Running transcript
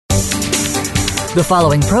The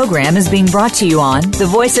following program is being brought to you on the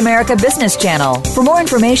Voice America Business Channel. For more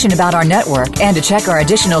information about our network and to check our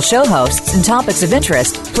additional show hosts and topics of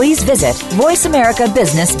interest, please visit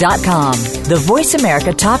voiceamericabusiness.com. The Voice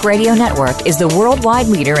America Talk Radio Network is the worldwide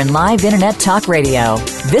leader in live Internet talk radio.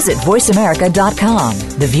 Visit voiceamerica.com.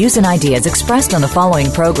 The views and ideas expressed on the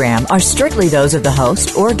following program are strictly those of the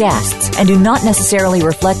host or guests and do not necessarily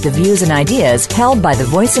reflect the views and ideas held by the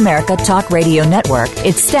Voice America Talk Radio Network,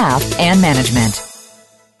 its staff, and management.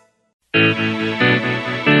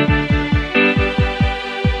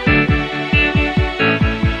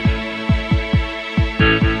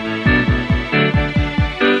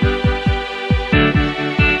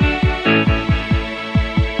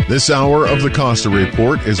 This hour of the Costa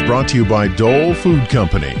Report is brought to you by Dole Food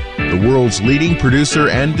Company, the world's leading producer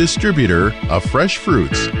and distributor of fresh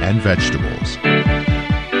fruits and vegetables.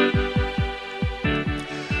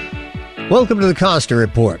 Welcome to the Costa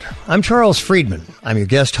Report. I'm Charles Friedman. I'm your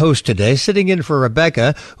guest host today, sitting in for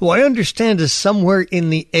Rebecca, who I understand is somewhere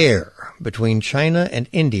in the air between China and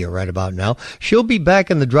India right about now. She'll be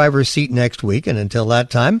back in the driver's seat next week, and until that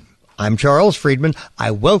time, I'm Charles Friedman.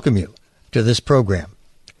 I welcome you to this program.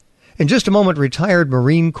 In just a moment, retired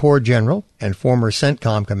Marine Corps General and former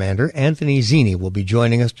CENTCOM Commander Anthony Zinni will be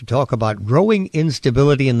joining us to talk about growing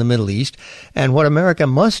instability in the Middle East and what America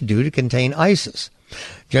must do to contain ISIS.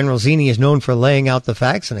 General Zinni is known for laying out the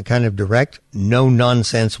facts in a kind of direct,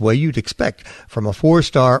 no-nonsense way you'd expect from a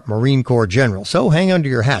four-star Marine Corps general. So hang on to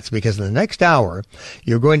your hats, because in the next hour,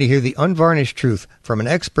 you're going to hear the unvarnished truth from an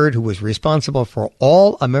expert who was responsible for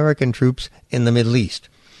all American troops in the Middle East.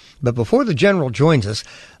 But before the general joins us,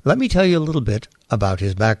 let me tell you a little bit about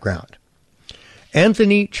his background.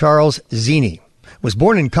 Anthony Charles Zinni was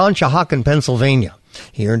born in Conshohocken, Pennsylvania.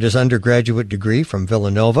 He earned his undergraduate degree from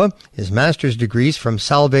Villanova, his master's degrees from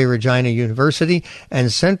Salve Regina University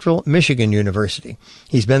and Central Michigan University.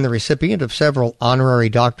 He's been the recipient of several honorary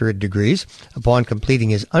doctorate degrees. Upon completing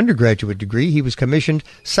his undergraduate degree, he was commissioned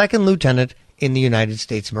second lieutenant in the United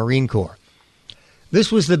States Marine Corps.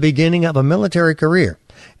 This was the beginning of a military career.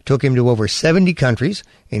 It took him to over 70 countries,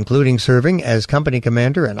 including serving as company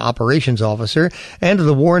commander and operations officer, and to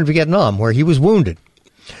the war in Vietnam, where he was wounded.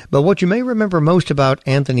 But what you may remember most about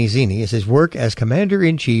Anthony Zinni is his work as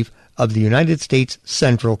Commander-in-Chief of the United States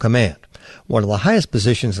Central Command, one of the highest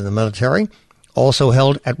positions in the military, also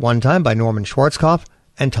held at one time by Norman Schwarzkopf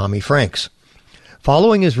and Tommy Franks.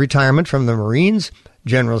 Following his retirement from the Marines,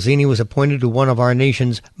 General Zinni was appointed to one of our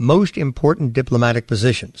nation's most important diplomatic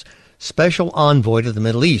positions, Special Envoy to the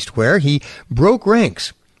Middle East, where he broke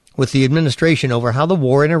ranks with the administration over how the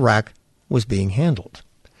war in Iraq was being handled.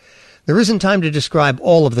 There isn't time to describe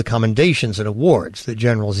all of the commendations and awards that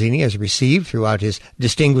General Zinni has received throughout his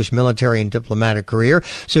distinguished military and diplomatic career,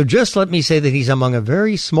 so just let me say that he's among a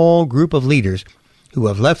very small group of leaders who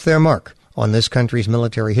have left their mark on this country's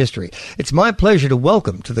military history. It's my pleasure to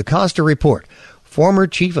welcome to the Costa Report former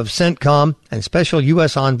Chief of CENTCOM and Special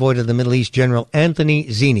U.S. Envoy to the Middle East, General Anthony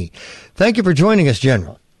Zinni. Thank you for joining us,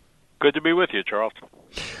 General. Good to be with you, Charles.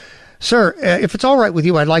 Sir, if it's all right with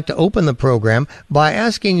you, I'd like to open the program by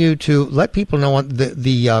asking you to let people know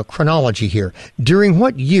the chronology here. During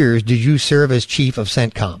what years did you serve as Chief of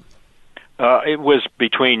CENTCOM? It was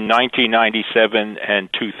between 1997 and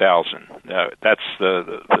 2000. That's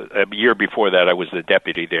the year before that I was the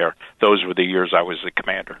deputy there. Those were the years I was the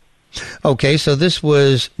commander. Okay, so this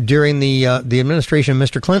was during the administration of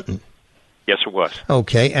Mr. Clinton? Yes, it was.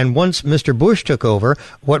 Okay, and once Mr. Bush took over,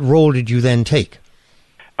 what role did you then take?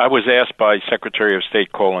 I was asked by Secretary of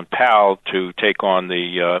State Colin Powell to take on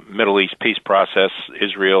the Middle East peace process,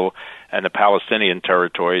 Israel and the Palestinian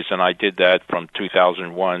territories, and I did that from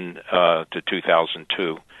 2001 to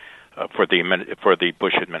 2002 for the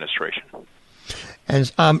Bush administration.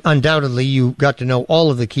 And undoubtedly, you got to know all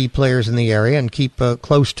of the key players in the area and keep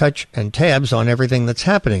close touch and tabs on everything that's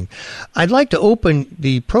happening. I'd like to open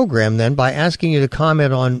the program then by asking you to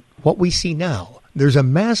comment on what we see now. There's a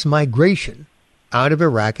mass migration out of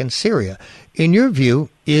Iraq and Syria. In your view,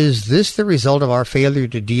 is this the result of our failure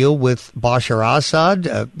to deal with Bashar Assad,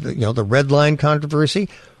 the Red Line controversy?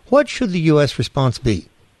 What should the U.S. response be?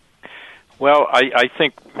 Well, I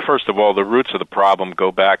think, first of all, the roots of the problem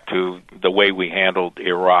go back to the way we handled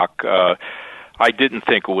Iraq. I didn't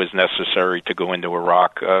think it was necessary to go into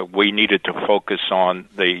Iraq. We needed to focus on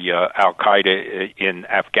the al-Qaeda in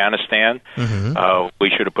Afghanistan. Mm-hmm. We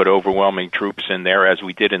should have put overwhelming troops in there, as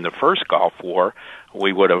we did in the first Gulf War.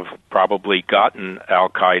 We would have probably gotten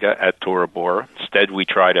al-Qaeda at Tora Bora. Instead, we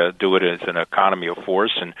try to do it as an economy of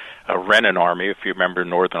force and rent an army, if you remember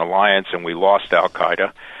Northern Alliance, and we lost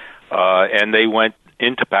al-Qaeda. And they went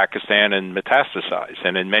into Pakistan and metastasized.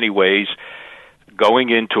 And in many ways, going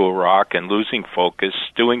into Iraq and losing focus,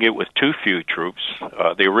 doing it with too few troops.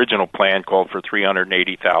 The original plan called for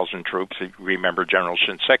 380,000 troops. If you remember General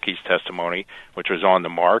Shinseki's testimony, which was on the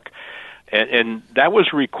mark. And that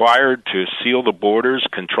was required to seal the borders,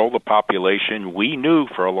 control the population. We knew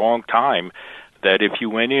for a long time that if you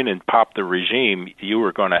went in and popped the regime, you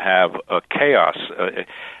were going to have a chaos,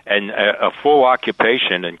 and a full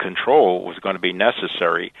occupation and control was going to be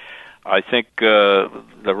necessary. I think the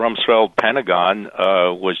Rumsfeld Pentagon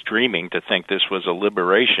was dreaming to think this was a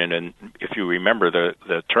liberation, and if you remember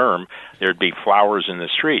the term, there'd be flowers in the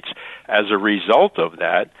streets. As a result of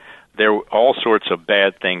that, all sorts of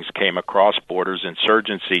bad things came across borders,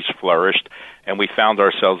 insurgencies flourished, and we found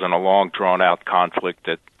ourselves in a long, drawn-out conflict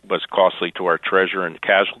that was costly to our treasure and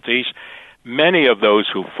casualties. Many of those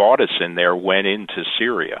who fought us in there went into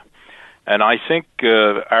Syria. And I think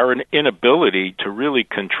our inability to really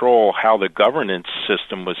control how the governance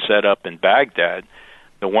system was set up in Baghdad,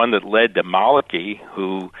 the one that led to Maliki,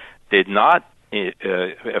 who did not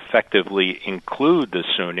effectively include the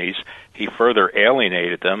Sunnis, he further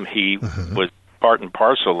alienated them. He was part and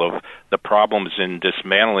parcel of the problems in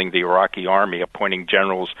dismantling the Iraqi army, appointing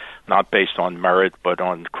generals not based on merit but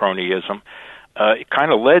on cronyism. It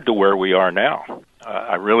kind of led to where we are now.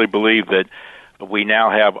 I really believe that we now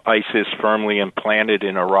have ISIS firmly implanted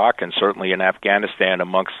in Iraq and certainly in Afghanistan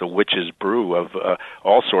amongst the witch's brew of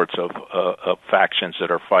all sorts of factions that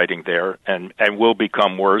are fighting there, and will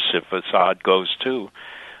become worse if Assad goes too.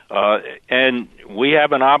 And we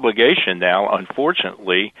have an obligation now,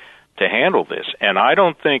 unfortunately, to handle this. And I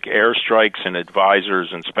don't think airstrikes and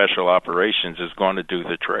advisors and special operations is going to do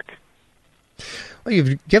the trick. Well,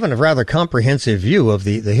 you've given a rather comprehensive view of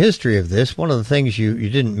the history of this. One of the things you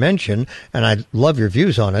didn't mention, and I love your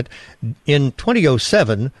views on it, in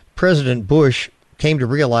 2007, President Bush came to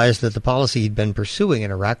realize that the policy he'd been pursuing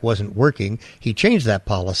in Iraq wasn't working. He changed that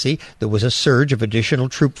policy. There was a surge of additional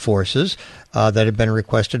troop forces that had been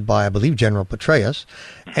requested by, I believe, General Petraeus,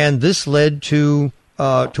 and this led to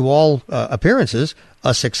all appearances,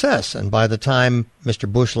 a success. And by the time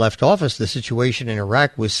Mr. Bush left office, the situation in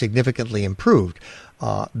Iraq was significantly improved.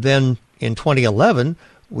 Then in 2011,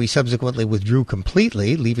 we subsequently withdrew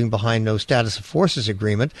completely, leaving behind no status of forces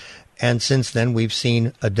agreement. And since then, we've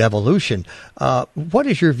seen a devolution. What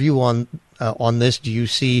is your view on this? Do you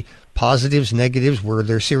see positives, negatives? Were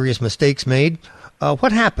there serious mistakes made?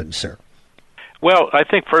 What happened, sir? Well, I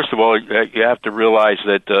think, first of all, you have to realize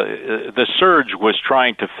that the surge was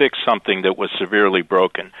trying to fix something that was severely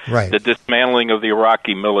broken. Right. The dismantling of the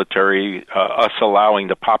Iraqi military, us allowing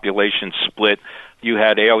the population split. You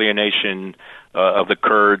had alienation of the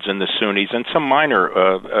Kurds and the Sunnis and some minor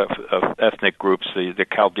ethnic groups, the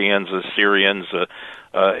Chaldeans, the Syrians,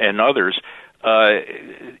 and others.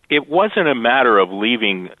 It wasn't a matter of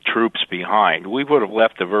leaving troops behind. We would have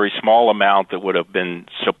left a very small amount that would have been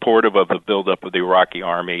supportive of the buildup of the Iraqi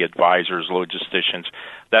army, advisors, logisticians,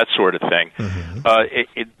 that sort of thing.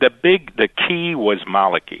 The key was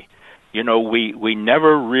Maliki. You know, we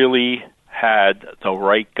never really had the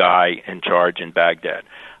right guy in charge in Baghdad.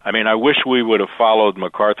 I mean, I wish we would have followed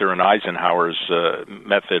MacArthur and Eisenhower's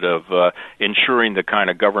method of ensuring the kind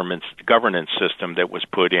of governance system that was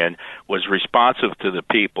put in was responsive to the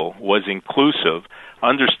people, was inclusive,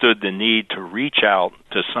 understood the need to reach out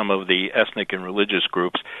to some of the ethnic and religious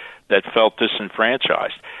groups that felt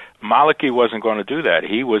disenfranchised. Maliki wasn't going to do that.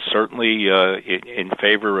 He was certainly in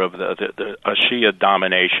favor of the Shia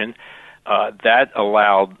domination. That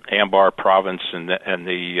allowed Anbar province and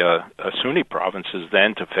the Sunni provinces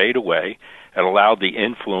then to fade away. It allowed the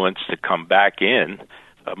influence to come back in,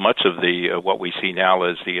 much of the what we see now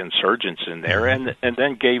as the insurgents in there, and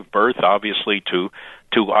then gave birth, obviously, to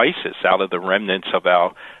ISIS out of the remnants of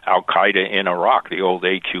Al-Qaeda in Iraq, the old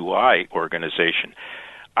AQI organization.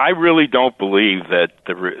 I really don't believe that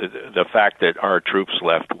the fact that our troops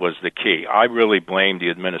left was the key. I really blame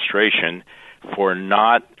the administration for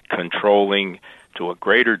not controlling to a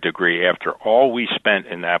greater degree, after all we spent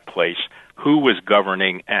in that place, who was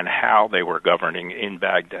governing and how they were governing in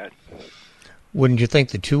Baghdad. Wouldn't you think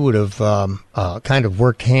the two would have kind of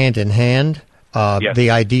worked hand in hand? Yes. The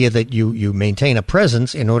idea that you maintain a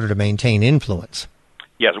presence in order to maintain influence.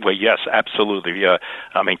 Yes, well, yes, absolutely.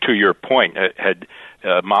 I mean, to your point, had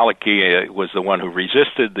Maliki was the one who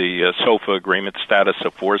resisted the SOFA agreement, status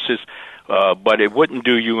of forces, but it wouldn't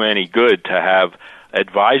do you any good to have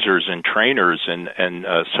advisors and trainers and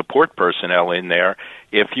support personnel in there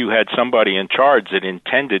if you had somebody in charge that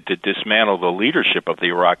intended to dismantle the leadership of the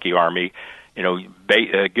Iraqi army,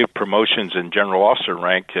 give promotions in general officer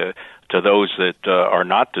rank to those that are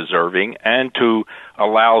not deserving, and to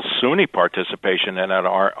allow Sunni participation in that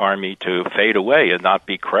army to fade away and not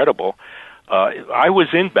be credible. I was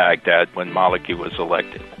in Baghdad when Maliki was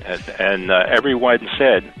elected, and everyone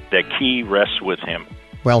said the key rests with him.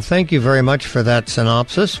 Well, thank you very much for that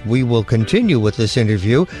synopsis. We will continue with this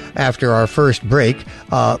interview after our first break.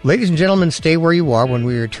 Ladies and gentlemen, stay where you are. When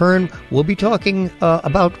we return, we'll be talking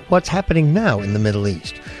about what's happening now in the Middle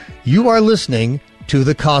East. You are listening to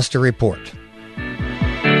the Costa Report.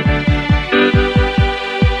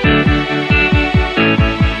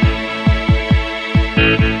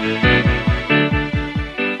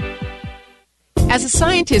 As a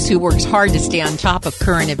scientist who works hard to stay on top of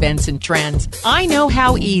current events and trends, I know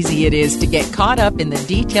how easy it is to get caught up in the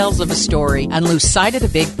details of a story and lose sight of the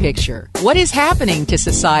big picture. What is happening to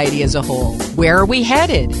society as a whole? Where are we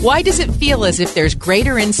headed? Why does it feel as if there's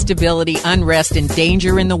greater instability, unrest, and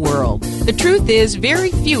danger in the world? The truth is,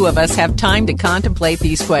 very few of us have time to contemplate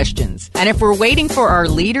these questions. And if we're waiting for our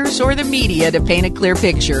leaders or the media to paint a clear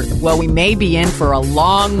picture, well, we may be in for a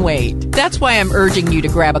long wait. That's why I'm urging you to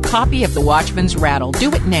grab a copy of The Watchman's Rattle.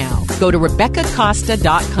 Do it now. Go to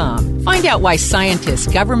RebeccaCosta.com. Find out why scientists,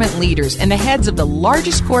 government leaders, and the heads of the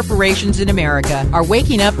largest corporations in America are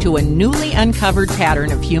waking up to a newly uncovered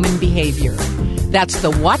pattern of human behavior. That's The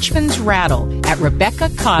Watchman's Rattle at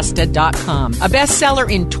RebeccaCosta.com, a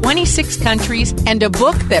bestseller in 26 countries and a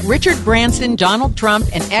book that Richard Branson, Donald Trump,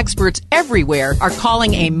 and experts everywhere are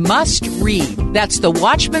calling a must-read. That's The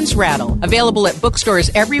Watchman's Rattle, available at bookstores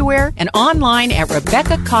everywhere and online at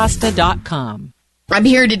RebeccaCosta.com. I'm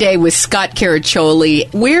here today with Scott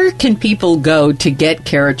Caraccioli. Where can people go to get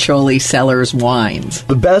Caraccioli Cellars wines?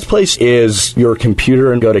 The best place is your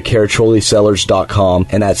computer and go to CaraccioliCellars.com,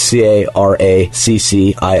 and that's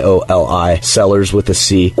CARACCIOLI, Cellars with a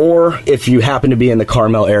C. Or if you happen to be in the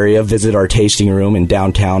Carmel area, visit our tasting room in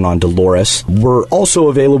downtown on Dolores. We're also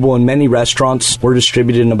available in many restaurants. We're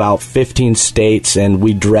distributed in about 15 states, and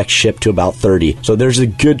we direct ship to about 30. So there's a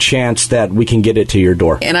good chance that we can get it to your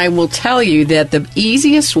door. And I will tell you that the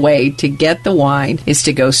easiest way to get the wine is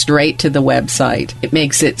to go straight to the website. It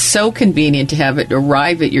makes it so convenient to have it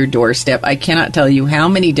arrive at your doorstep. I cannot tell you how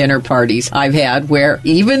many dinner parties I've had where,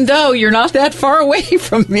 even though you're not that far away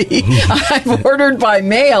from me, I've ordered by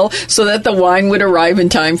mail so that the wine would arrive in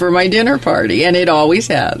time for my dinner party, and it always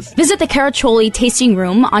has. Visit the Caraccioli Tasting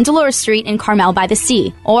Room on Dolores Street in Carmel by the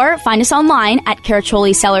Sea, or find us online at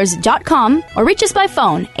CaraccioliCellars.com, or reach us by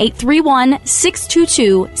phone,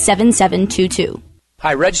 831-622-7722.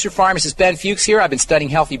 Hi, registered pharmacist Ben Fuchs here. I've been studying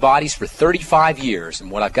healthy bodies for 35 years, and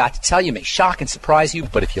what I've got to tell you may shock and surprise you,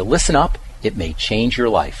 but if you listen up, it may change your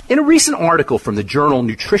life. In a recent article from the journal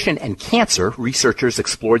Nutrition and Cancer, researchers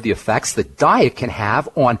explored the effects that diet can have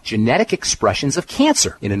on genetic expressions of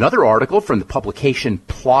cancer. In another article from the publication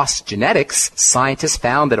PLOS Genetics, scientists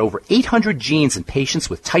found that over 800 genes in patients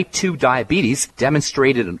with type 2 diabetes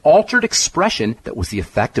demonstrated an altered expression that was the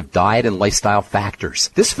effect of diet and lifestyle factors.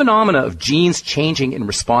 This phenomena of genes changing in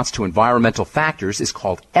response to environmental factors is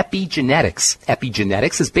called epigenetics.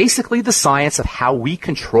 Epigenetics is basically the science of how we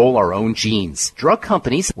control our own genes. Drug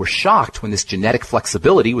companies were shocked when this genetic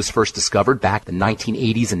flexibility was first discovered back in the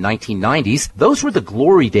 1980s and 1990s. Those were the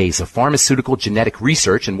glory days of pharmaceutical genetic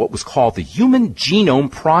research and what was called the Human Genome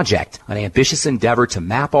Project, an ambitious endeavor to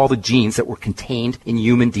map all the genes that were contained in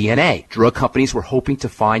human DNA. Drug companies were hoping to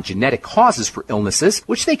find genetic causes for illnesses,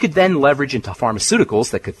 which they could then leverage into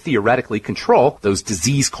pharmaceuticals that could theoretically control those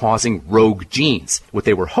disease-causing rogue genes. What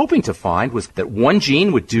they were hoping to find was that one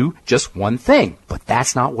gene would do just one thing, but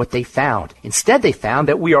that's not what they found. Instead, they found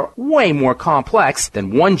that we are way more complex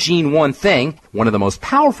than one gene, one thing. One of the most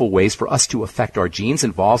powerful ways for us to affect our genes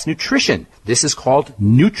involves nutrition. This is called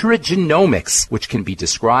nutrigenomics, which can be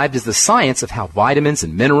described as the science of how vitamins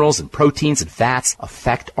and minerals and proteins and fats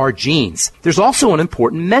affect our genes. There's also an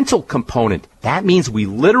important mental component. That means we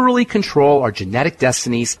literally control our genetic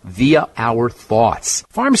destinies via our thoughts.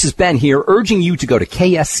 Pharmacist Ben here, urging you to go to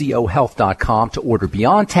KSCOHealth.com to order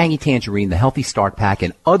Beyond Tangy Tangerine, the Healthy Start Pack,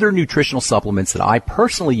 and other nutritional supplements that I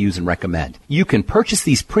personally use and recommend. You can purchase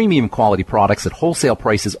these premium quality products at wholesale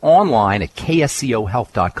prices online at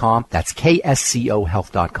KSCOHealth.com. That's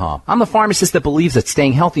KSCOHealth.com. I'm the pharmacist that believes that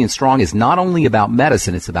staying healthy and strong is not only about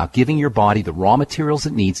medicine, it's about giving your body the raw materials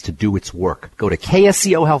it needs to do its work. Go to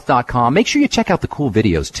KSCOHealth.com. Make sure you check out the cool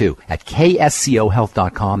videos, too, at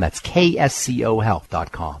KSCOHealth.com. That's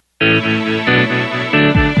KSCOHealth.com.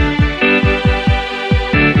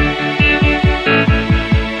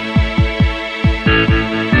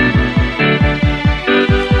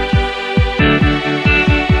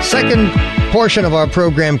 Second portion of our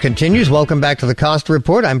program continues. Welcome back to the Costa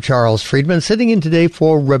Report. I'm Charles Friedman, sitting in today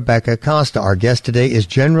for Rebecca Costa. Our guest today is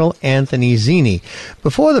General Anthony Zinni.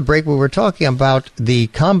 Before the break, we were talking about the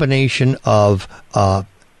combination of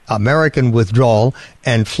American withdrawal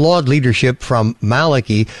and flawed leadership from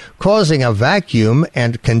Maliki, causing a vacuum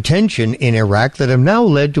and contention in Iraq that have now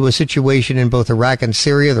led to a situation in both Iraq and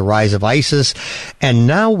Syria, the rise of ISIS, and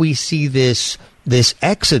now we see this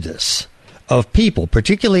exodus of people,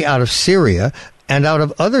 particularly out of Syria and out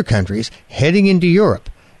of other countries, heading into Europe.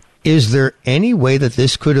 Is there any way that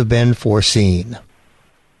this could have been foreseen?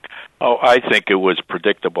 Oh, I think it was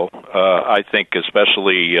predictable. I think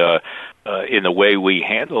especially in the way we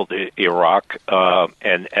handled Iraq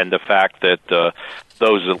and the fact that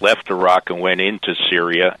those that left Iraq and went into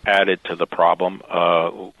Syria added to the problem.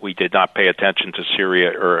 We did not pay attention to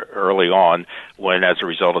Syria early on when, as a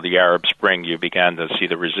result of the Arab Spring, you began to see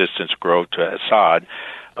the resistance grow to Assad.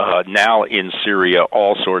 Now in Syria,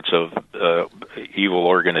 all sorts of evil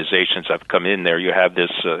organizations have come in there. You have this,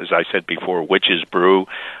 as I said before, witch's brew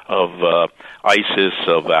of ISIS,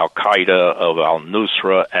 of Al-Qaeda, of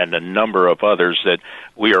al-Nusra, and a number of others that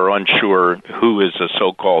we are unsure who is a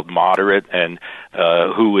so-called moderate and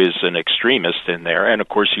who is an extremist in there. And, of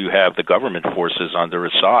course, you have the government forces under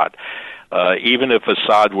Assad. Even if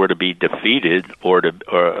Assad were to be defeated or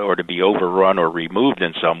to be overrun or removed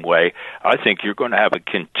in some way, I think you're going to have a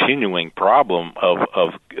continuing problem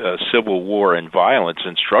of civil war and violence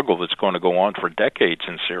and struggle that's going to go on for decades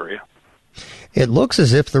in Syria. It looks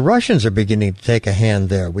as if the Russians are beginning to take a hand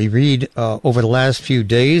there. We read over the last few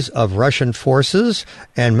days of Russian forces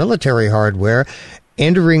and military hardware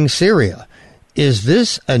entering Syria. Is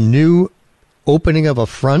this a new opening of a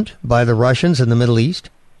front by the Russians in the Middle East?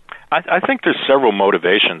 I think there's several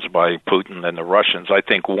motivations by Putin and the Russians. I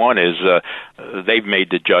think one is they've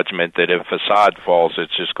made the judgment that if Assad falls,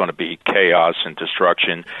 it's just going to be chaos and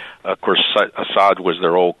destruction. Of course, Assad was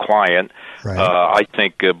their old client. Right. I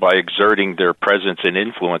think by exerting their presence and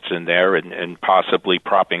influence in there and possibly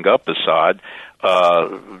propping up Assad,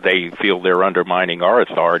 they feel they're undermining our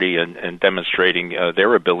authority and demonstrating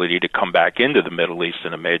their ability to come back into the Middle East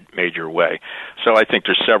in a major way. So I think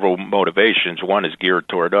there's several motivations. One is geared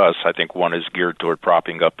toward us. I think one is geared toward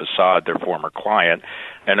propping up Assad, their former client.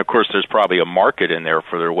 And, of course, there's probably a market in there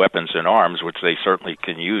for their weapons and arms, which they certainly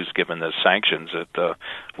can use given the sanctions that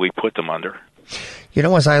we put them under. You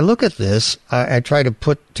know, as I look at this, I try to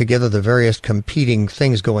put together the various competing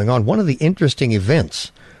things going on. One of the interesting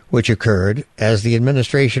events which occurred as the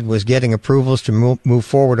administration was getting approvals to move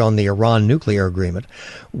forward on the Iran nuclear agreement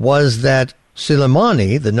was that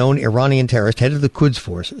Soleimani, the known Iranian terrorist, head of the Quds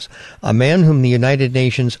forces, a man whom the United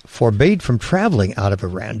Nations forbade from traveling out of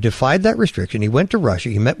Iran, defied that restriction. He went to Russia.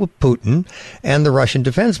 He met with Putin and the Russian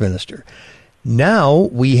defense minister. Now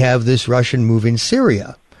we have this Russian move in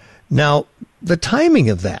Syria. Now, the timing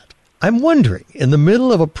of that, I'm wondering, in the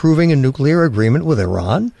middle of approving a nuclear agreement with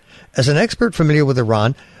Iran, as an expert familiar with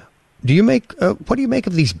Iran, what do you make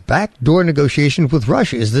of these backdoor negotiations with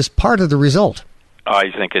Russia? Is this part of the result?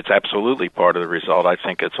 I think it's absolutely part of the result. I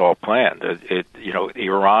think it's all planned.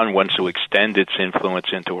 Iran wants to extend its influence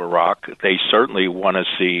into Iraq. They certainly want to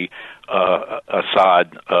see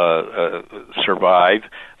Assad survive.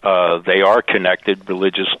 They are connected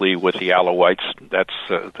religiously with the Alawites. That's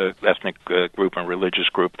the ethnic group and religious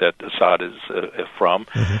group that Assad is from.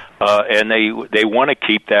 Mm-hmm. And they want to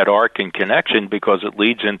keep that arc in connection because it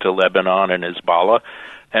leads into Lebanon and Hezbollah,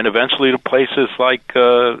 and eventually to places like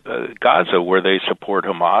Gaza, where they support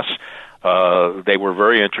Hamas. They were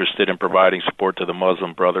very interested in providing support to the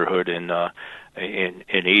Muslim Brotherhood in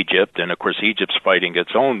Egypt, and of course Egypt's fighting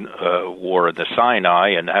its own war in the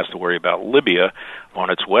Sinai and has to worry about Libya on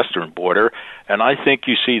its western border. And I think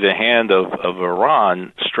you see the hand of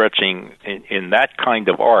Iran stretching in that kind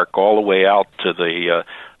of arc all the way out to the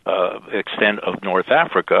extent of North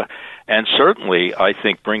Africa. And certainly, I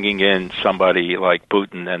think bringing in somebody like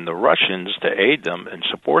Putin and the Russians to aid them and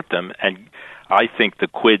support them, and I think the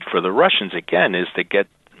quid for the Russians, again, is to get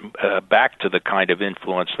back to the kind of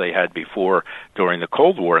influence they had before during the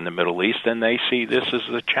Cold War in the Middle East, and they see this as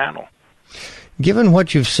the channel. Given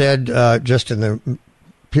what you've said just in the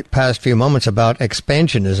past few moments about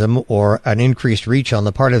expansionism or an increased reach on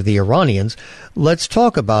the part of the Iranians, let's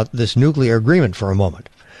talk about this nuclear agreement for a moment.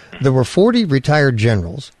 There were 40 retired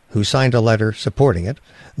generals who signed a letter supporting it.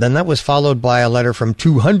 Then that was followed by a letter from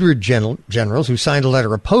 200 generals who signed a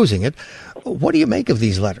letter opposing it. What do you make of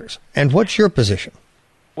these letters? And what's your position?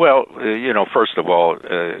 Well, first of all,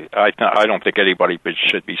 I don't think anybody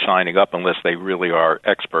should be signing up unless they really are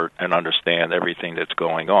expert and understand everything that's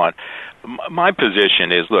going on. My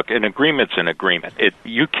position is, look, an agreement's an agreement.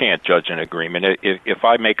 You can't judge an agreement. If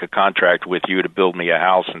I make a contract with you to build me a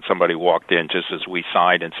house and somebody walked in just as we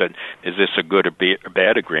signed and said, is this a good or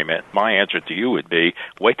bad agreement? My answer to you would be,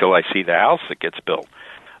 wait till I see the house that gets built.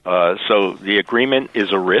 So the agreement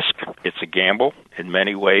is a risk. It's a gamble in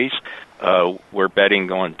many ways. We're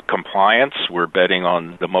betting on compliance. We're betting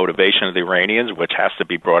on the motivation of the Iranians, which has to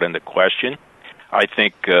be brought into question. I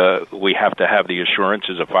think we have to have the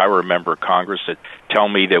assurances, if I were a member of Congress, that tell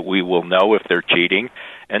me that we will know if they're cheating.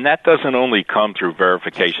 And that doesn't only come through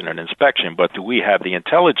verification and inspection, but do we have the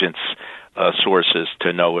intelligence sources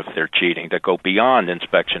to know if they're cheating that go beyond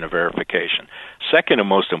inspection and verification? Second and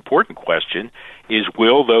most important question is,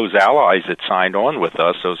 will those allies that signed on with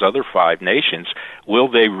us, those other 5 nations, will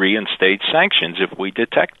they reinstate sanctions if we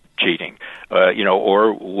detect cheating?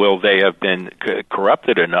 Or will they have been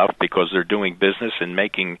corrupted enough because they're doing business and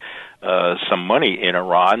making some money in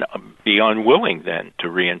Iran, be unwilling then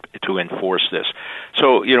to enforce this?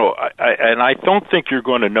 So, I don't think you're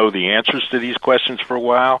going to know the answers to these questions for a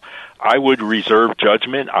while. I would reserve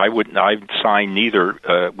judgment. I'd sign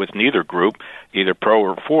neither with neither group, either pro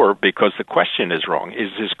or for, because the question is wrong.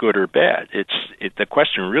 Is this good or bad? The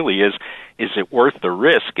question really is it worth the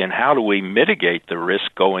risk, and how do we mitigate the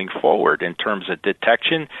risk going forward in terms of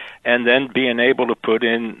detection, and then being able to put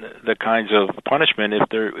in the kinds of punishment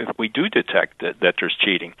if we do detect that there's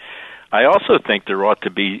cheating. I also think there ought to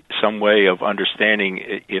be some way of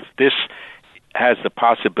understanding if this has the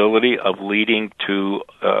possibility of leading to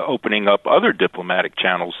opening up other diplomatic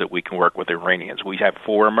channels that we can work with Iranians. We have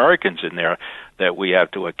 4 Americans in there that we have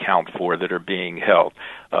to account for that are being held.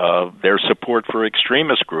 Their support for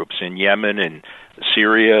extremist groups in Yemen and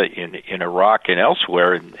Syria, in Iraq and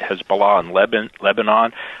elsewhere, in Hezbollah and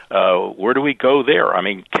Lebanon. Where do we go there? I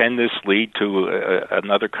mean, can this lead to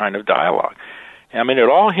another kind of dialogue? I mean, it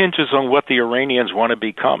all hinges on what the Iranians want to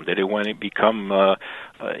become. Do they want to become,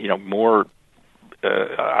 more,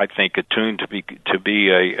 I think, attuned to be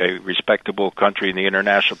a respectable country in the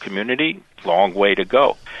international community? Long way to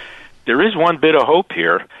go. There is one bit of hope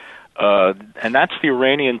here, and that's the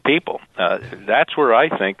Iranian people. That's where I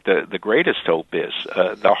think the greatest hope is.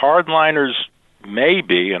 The hardliners may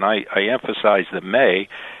be, and I emphasize the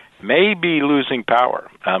may be losing power.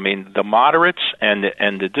 I mean, the moderates and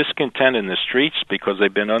the discontent in the streets because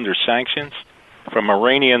they've been under sanctions, from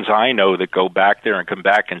Iranians I know that go back there and come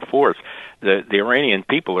back and forth, the Iranian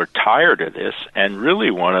people are tired of this and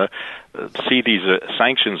really want to see these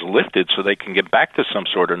sanctions lifted so they can get back to some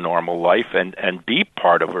sort of normal life and be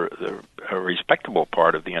part of a respectable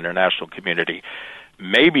part of the international community.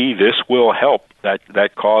 Maybe this will help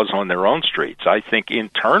that cause on their own streets. I think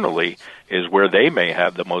internally is where they may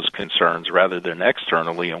have the most concerns rather than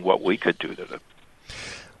externally and what we could do to them.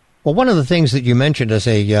 Well, one of the things that you mentioned as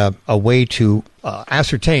a way to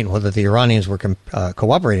ascertain whether the Iranians were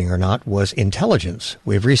cooperating or not was intelligence.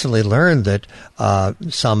 We've recently learned that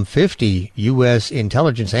some 50 U.S.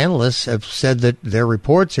 intelligence analysts have said that their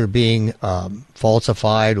reports are being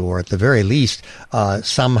falsified or at the very least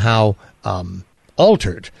somehow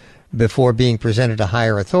altered before being presented to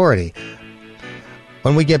higher authority.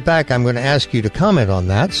 When we get back, I'm going to ask you to comment on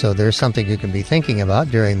that, so there's something you can be thinking about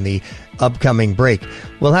during the upcoming break.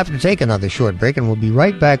 We'll have to take another short break, and we'll be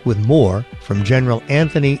right back with more from General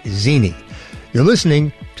Anthony Zinni. You're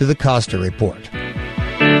listening to the Costa Report.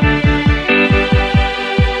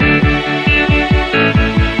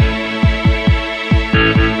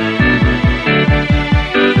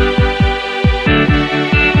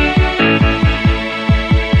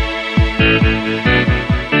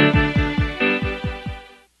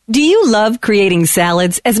 Do you love creating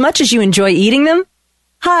salads as much as you enjoy eating them?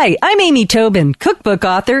 Hi, I'm Amy Tobin, cookbook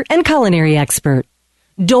author and culinary expert.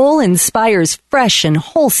 Dole inspires fresh and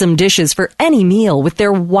wholesome dishes for any meal with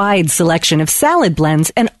their wide selection of salad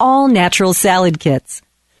blends and all-natural salad kits.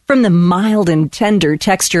 From the mild and tender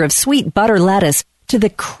texture of sweet butter lettuce to the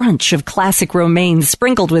crunch of classic romaine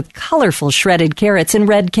sprinkled with colorful shredded carrots and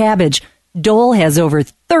red cabbage, Dole has over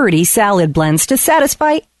 30 salad blends to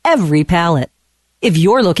satisfy every palate. If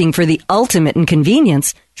you're looking for the ultimate in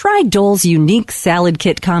convenience, try Dole's unique salad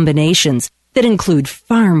kit combinations that include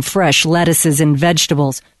farm-fresh lettuces and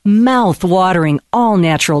vegetables, mouth-watering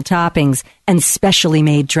all-natural toppings, and specially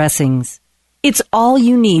made dressings. It's all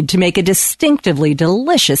you need to make a distinctively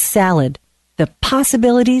delicious salad. The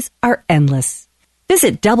possibilities are endless.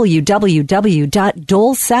 Visit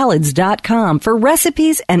www.dolesalads.com for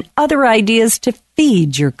recipes and other ideas to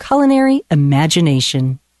feed your culinary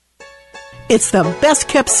imagination. It's the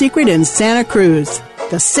best-kept secret in Santa Cruz.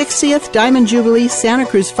 The 60th Diamond Jubilee Santa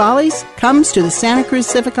Cruz Follies comes to the Santa Cruz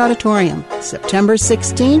Civic Auditorium, September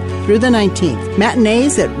 16th through the 19th.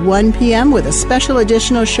 Matinees at 1 p.m. with a special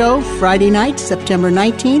additional show Friday night, September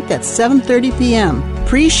 19th at 7:30 p.m.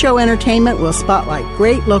 Pre-show entertainment will spotlight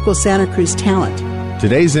great local Santa Cruz talent.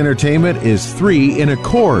 Today's entertainment is 3 in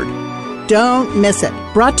Accord. Don't miss it.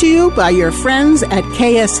 Brought to you by your friends at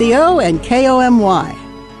KSCO and KOMY.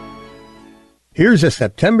 Here's a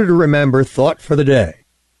September to Remember thought for the day.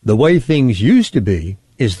 The way things used to be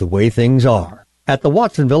is the way things are. At the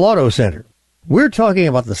Watsonville Auto Center, we're talking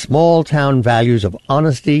about the small town values of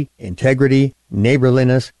honesty, integrity,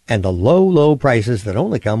 neighborliness, and the low, low prices that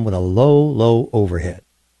only come with a low, low overhead.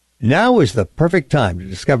 Now is the perfect time to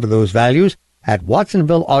discover those values at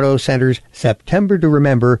Watsonville Auto Center's September to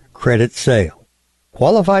Remember credit sale.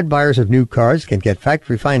 Qualified buyers of new cars can get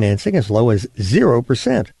factory financing as low as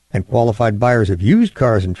 0%, and qualified buyers of used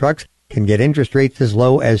cars and trucks can get interest rates as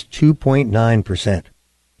low as 2.9%.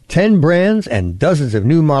 10 brands and dozens of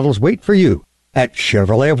new models wait for you at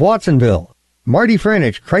Chevrolet of Watsonville, Marty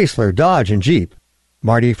Franich Chrysler, Dodge, and Jeep,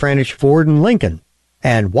 Marty Franich Ford and Lincoln,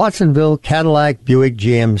 and Watsonville Cadillac Buick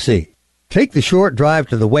GMC. Take the short drive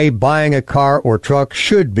to the way buying a car or truck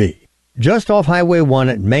should be, just off Highway 1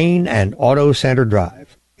 at Main and Auto Center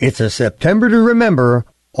Drive. It's a September to Remember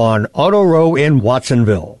on Auto Row in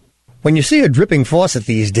Watsonville. When you see a dripping faucet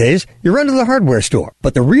these days, you run to the hardware store.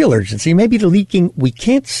 But the real urgency may be the leaking we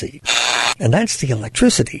can't see. And that's the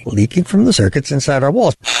electricity leaking from the circuits inside our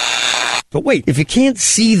walls. But wait, if you can't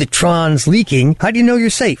see the trons leaking, how do you know you're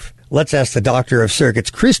safe? Let's ask the doctor of circuits,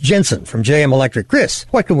 Chris Jensen from JM Electric. Chris,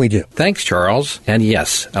 what can we do? Thanks, Charles. And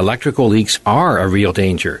yes, electrical leaks are a real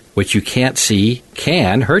danger. What you can't see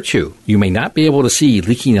can hurt you. You may not be able to see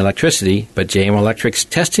leaking electricity, but JM Electric's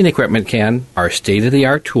testing equipment can. Our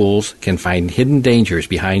state-of-the-art tools can find hidden dangers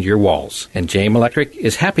behind your walls. And JM Electric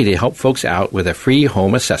is happy to help folks out with a free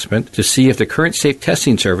home assessment to see if the current safe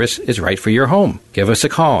testing service is right for your home. Give us a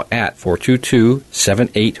call at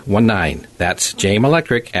 422-7819. That's JM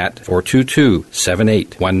Electric at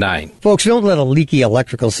 422-7819. Folks, don't let a leaky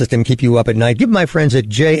electrical system keep you up at night. Give my friends at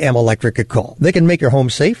JM Electric a call. They can make your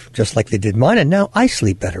home safe, just like they did mine, and now I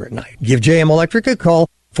sleep better at night. Give JM Electric a call,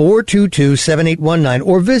 422-7819,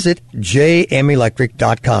 or visit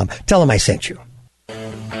jmelectric.com. Tell them I sent you.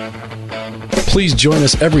 Please join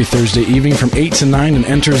us every Thursday evening from 8 to 9 and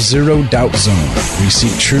enter Zero Doubt Zone. We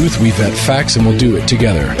seek truth, we vet facts, and we'll do it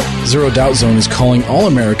together. Zero Doubt Zone is calling all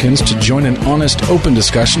Americans to join an honest, open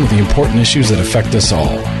discussion of the important issues that affect us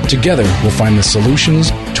all. Together, we'll find the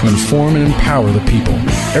solutions to inform and empower the people.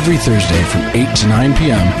 Every Thursday from 8 to 9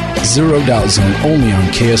 p.m., Zero Doubt Zone only on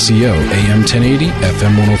KSCO, AM 1080,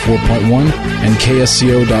 FM 104.1, and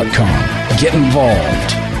KSCO.com. Get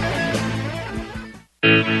involved.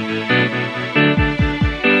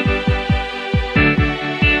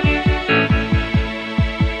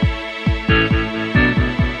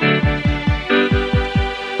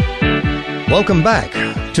 Welcome back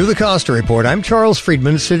to the Costa Report. I'm Charles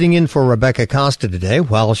Friedman, sitting in for Rebecca Costa today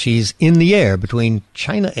while she's in the air between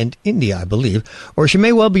China and India, I believe, or she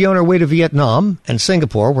may well be on her way to Vietnam and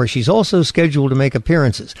Singapore, where she's also scheduled to make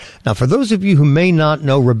appearances. Now, for those of you who may not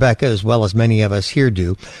know Rebecca as well as many of us here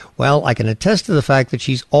do, well, I can attest to the fact that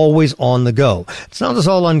she's always on the go. It's not at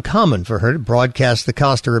all uncommon for her to broadcast the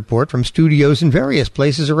Costa Report from studios in various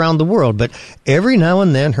places around the world, but every now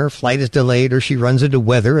and then her flight is delayed or she runs into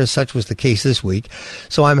weather, as such was the case this week.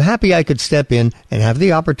 So I'm happy I could step in and have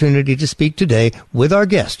the opportunity to speak today with our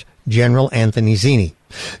guest, General Anthony Zinni.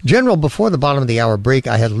 General, before the bottom of the hour break,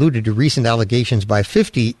 I had alluded to recent allegations by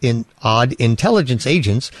 50-odd intelligence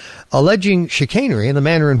agents alleging chicanery in the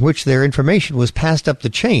manner in which their information was passed up the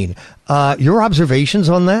chain. Your observations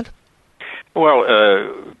on that? Well,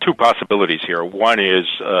 two possibilities here. One is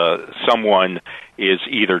someone is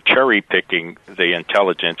either cherry-picking the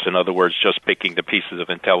intelligence, in other words, just picking the pieces of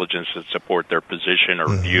intelligence that support their position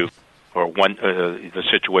or view, or one the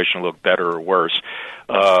situation look better or worse.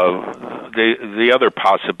 The other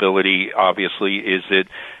possibility, obviously, is that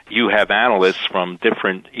you have analysts from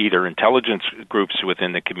different either intelligence groups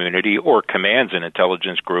within the community or commands and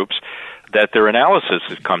intelligence groups that their analysis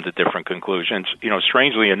has come to different conclusions. You know,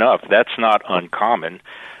 strangely enough, that's not uncommon.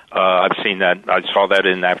 I've seen that. I saw that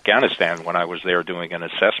in Afghanistan when I was there doing an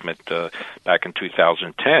assessment back in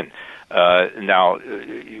 2010. Now,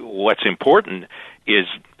 what's important is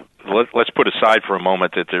let's put aside for a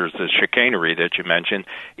moment that there's the chicanery that you mentioned.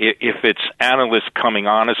 If it's analysts coming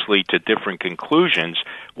honestly to different conclusions,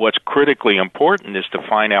 what's critically important is to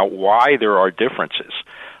find out why there are differences.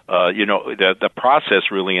 The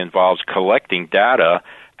process really involves collecting data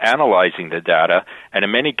analyzing the data, and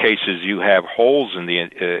in many cases you have holes in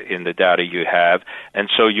the data you have, and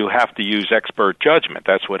so you have to use expert judgment.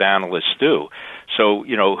 That's what analysts do. So,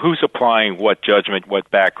 who's applying what judgment,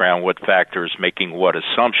 what background, what factors, making what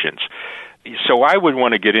assumptions? So I would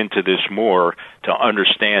want to get into this more to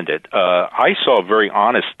understand it. I saw very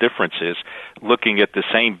honest differences looking at the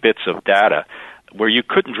same bits of data where you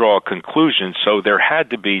couldn't draw a conclusion, so there had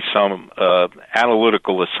to be some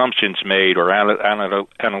analytical assumptions made or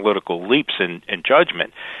analytical leaps in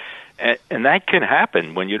judgment. And that can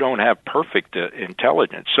happen when you don't have perfect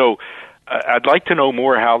intelligence. So I'd like to know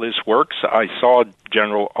more how this works. I saw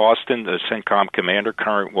General Austin, the CENTCOM commander,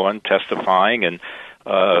 current one, testifying, and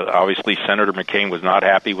obviously Senator McCain was not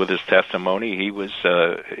happy with his testimony. He was,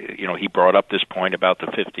 he brought up this point about the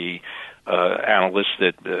 50 analysts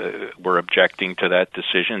that were objecting to that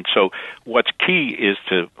decision. So what's key is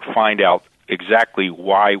to find out exactly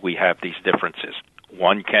why we have these differences.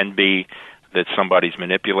 One can be that somebody's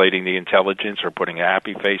manipulating the intelligence or putting a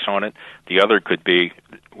happy face on it. The other could be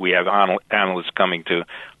we have analysts coming to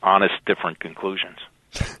honest, different conclusions.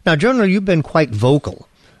 Now, General, you've been quite vocal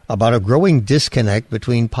about a growing disconnect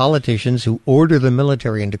between politicians who order the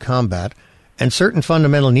military into combat and certain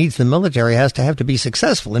fundamental needs the military has to have to be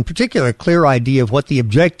successful, in particular, a clear idea of what the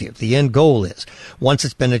objective, the end goal is. Once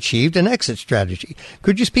it's been achieved, an exit strategy.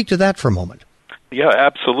 Could you speak to that for a moment? Yeah,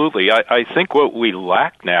 absolutely. I think what we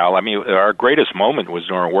lack now, our greatest moment was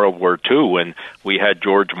during World War II when we had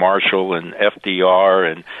George Marshall and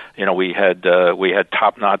FDR, and we had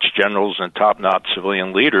top-notch generals and top-notch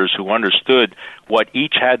civilian leaders who understood what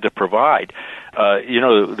each had to provide.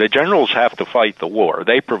 The generals have to fight the war.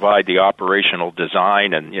 They provide the operational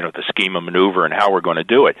design and, the scheme of maneuver and how we're going to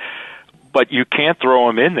do it. But you can't throw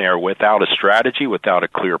them in there without a strategy, without a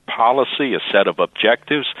clear policy, a set of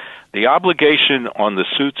objectives. The obligation on the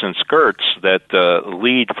suits and skirts that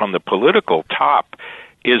lead from the political top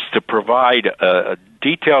is to provide a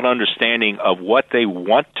detailed understanding of what they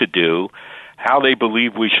want to do, how they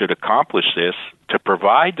believe we should accomplish this, to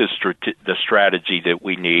provide the strategy that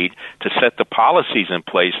we need, to set the policies in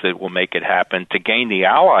place that will make it happen, to gain the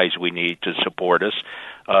allies we need to support us,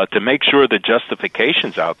 to make sure the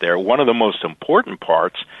justification's out there. One of the most important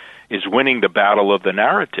parts is winning the battle of the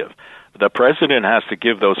narrative. The president has to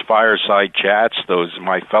give those fireside chats, those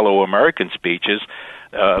my fellow American speeches.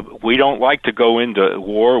 We don't like to go into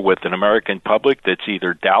war with an American public that's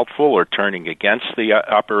either doubtful or turning against the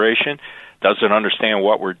operation, doesn't understand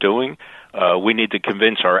what we're doing. We need to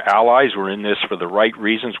convince our allies we're in this for the right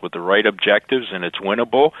reasons with the right objectives and it's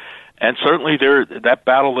winnable. And certainly that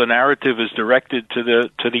battle of the narrative is directed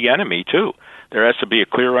to the enemy too. There has to be a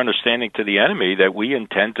clear understanding to the enemy that we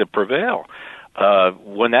intend to prevail.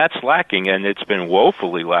 When that's lacking, and it's been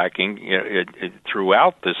woefully lacking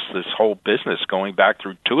throughout this whole business, going back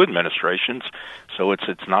through 2 administrations, so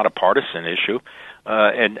it's not a partisan issue.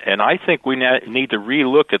 And I think we need to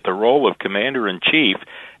relook at the role of Commander-in-Chief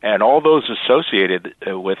and all those associated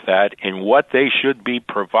with that in what they should be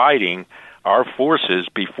providing our forces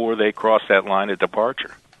before they cross that line of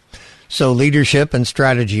departure. So leadership and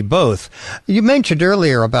strategy both. You mentioned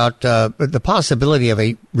earlier about the possibility of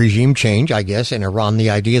a regime change, I guess, in Iran, the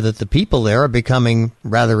idea that the people there are becoming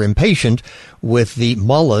rather impatient with the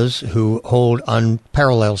mullahs who hold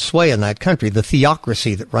unparalleled sway in that country, the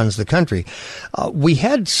theocracy that runs the country. We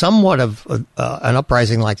had somewhat of an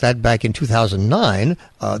uprising like that back in 2009,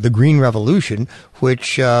 the Green Revolution,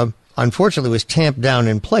 which unfortunately was tamped down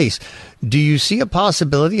in place. Do you see a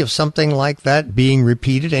possibility of something like that being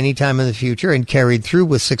repeated anytime in the future and carried through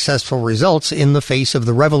with successful results in the face of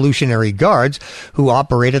the Revolutionary Guards who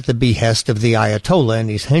operate at the behest of the Ayatollah and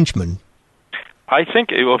his henchmen? I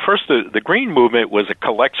think, first, the Green Movement was a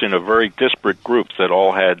collection of very disparate groups that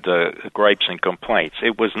all had gripes and complaints.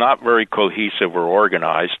 It was not very cohesive or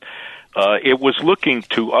organized. It was looking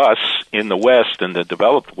to us in the West and the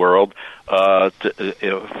developed world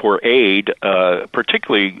for aid,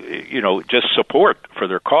 particularly, just support for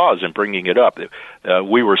their cause and bringing it up.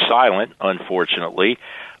 We were silent, unfortunately.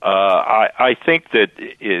 I think that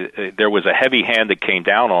there was a heavy hand that came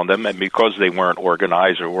down on them, and because they weren't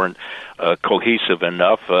organized or weren't cohesive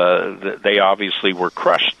enough, they obviously were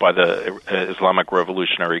crushed by the Islamic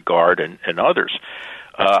Revolutionary Guard and others.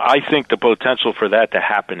 I think the potential for that to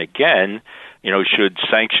happen again, should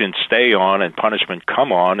sanctions stay on and punishment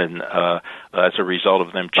come on, and as a result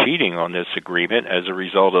of them cheating on this agreement, as a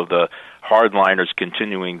result of the hardliners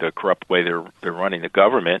continuing the corrupt way they're running the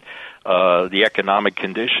government, the economic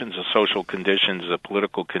conditions, the social conditions, the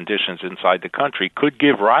political conditions inside the country could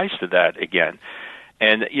give rise to that again.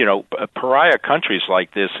 And, pariah countries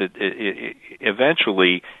like this, it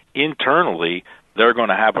eventually, internally, they're going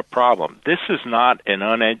to have a problem. This is not an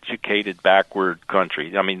uneducated, backward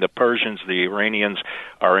country. I mean, the Persians, the Iranians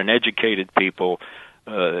are an educated people,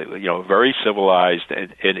 very civilized,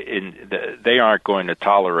 and they aren't going to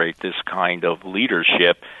tolerate this kind of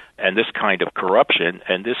leadership and this kind of corruption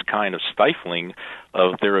and this kind of stifling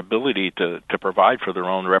of their ability to provide for their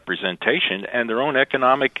own representation and their own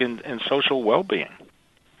economic and social well-being.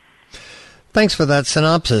 Thanks for that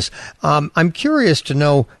synopsis. I'm curious to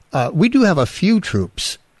know, we do have a few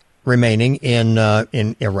troops remaining in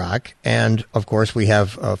Iraq, and of course we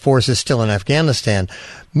have forces still in Afghanistan.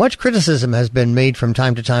 Much criticism has been made from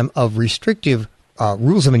time to time of restrictive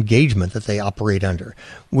rules of engagement that they operate under.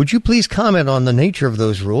 Would you please comment on the nature of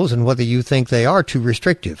those rules and whether you think they are too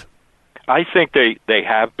restrictive? I think they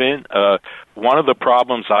have been. One of the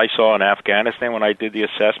problems I saw in Afghanistan when I did the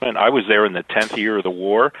assessment, I was there in the 10th year of the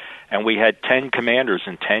war, and we had 10 commanders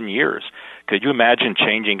in 10 years. Could you imagine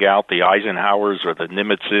changing out the Eisenhowers or the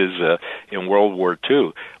Nimitzes in World War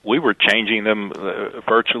II? We were changing them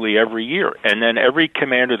virtually every year. And then every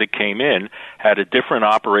commander that came in had a different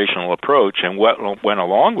operational approach, and what went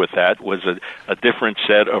along with that was a different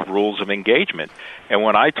set of rules of engagement. And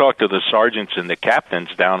when I talked to the sergeants and the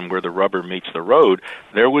captains down where the rubber meets the road,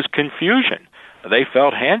 there was confusion. They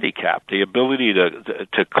felt handicapped. The ability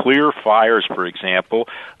to clear fires, for example,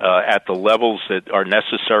 at the levels that are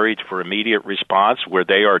necessary for immediate response, where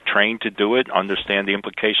they are trained to do it, understand the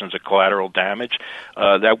implications of collateral damage,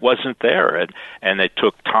 that wasn't there. And it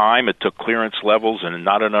took time, it took clearance levels, and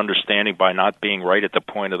not an understanding by not being right at the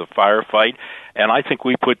point of the firefight. And I think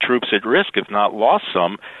we put troops at risk, if not lost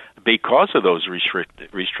some, because of those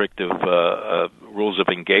restrictive rules of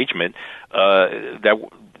engagement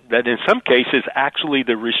that in some cases, actually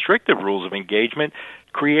the restrictive rules of engagement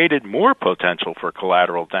created more potential for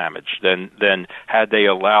collateral damage than had they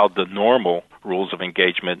allowed the normal rules of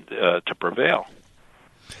engagement to prevail.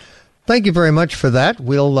 Thank you very much for that.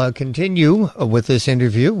 We'll continue with this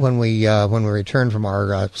interview when we return from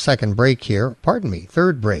our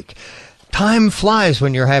third break. Time flies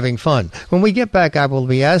when you're having fun. When we get back, I will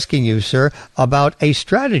be asking you, sir, about a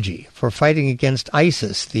strategy for fighting against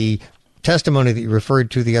ISIS. The testimony that you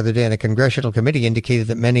referred to the other day in a congressional committee indicated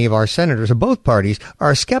that many of our senators of both parties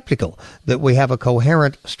are skeptical that we have a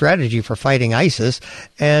coherent strategy for fighting ISIS,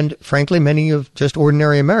 and frankly, many of just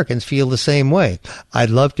ordinary Americans feel the same way.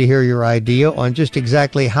 I'd love to hear your idea on just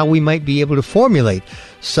exactly how we might be able to formulate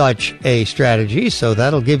such a strategy, so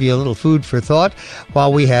that'll give you a little food for thought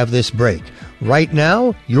while we have this break. Right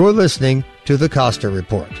now, you're listening to the Costa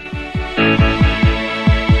Report.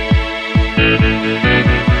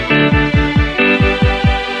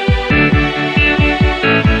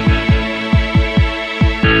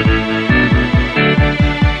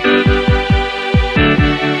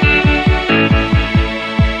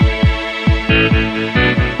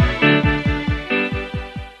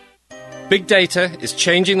 Big data is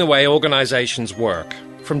changing the way organizations work.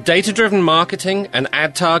 From data-driven marketing and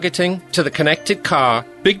ad targeting to the connected car,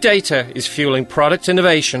 big data is fueling product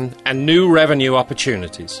innovation and new revenue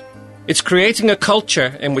opportunities. It's creating a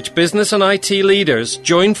culture in which business and IT leaders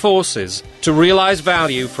join forces to realize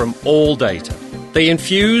value from all data. They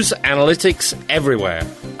infuse analytics everywhere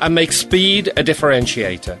and make speed a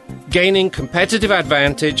differentiator, gaining competitive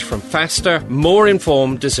advantage from faster, more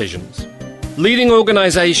informed decisions. Leading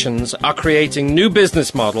organizations are creating new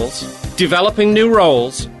business models, developing new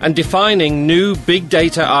roles, and defining new big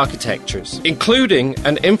data architectures, including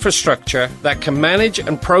an infrastructure that can manage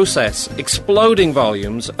and process exploding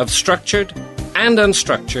volumes of structured and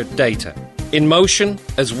unstructured data, in motion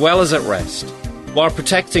as well as at rest, while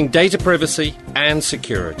protecting data privacy and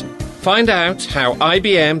security. Find out how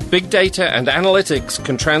IBM Big Data and Analytics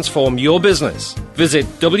can transform your business. Visit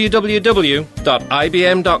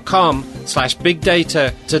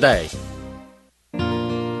www.ibm.com/bigdata today.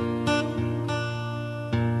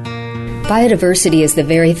 Biodiversity is the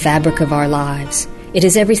very fabric of our lives. It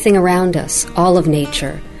is everything around us, all of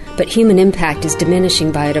nature. But human impact is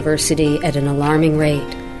diminishing biodiversity at an alarming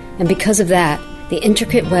rate. And because of that, the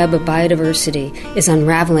intricate web of biodiversity is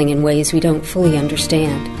unraveling in ways we don't fully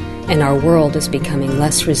understand, and our world is becoming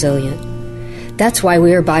less resilient. That's why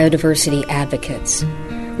we are biodiversity advocates.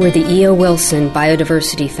 We're the E.O. Wilson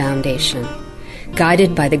Biodiversity Foundation.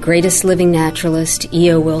 Guided by the greatest living naturalist,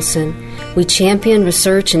 E.O. Wilson, we champion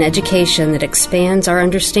research and education that expands our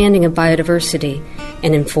understanding of biodiversity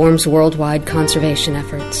and informs worldwide conservation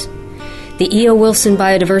efforts. The E.O. Wilson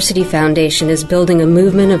Biodiversity Foundation is building a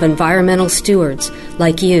movement of environmental stewards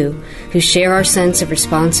like you who share our sense of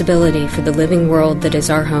responsibility for the living world that is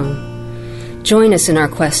our home. Join us in our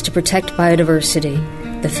quest to protect biodiversity,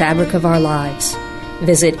 the fabric of our lives.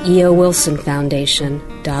 Visit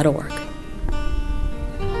eowilsonfoundation.org.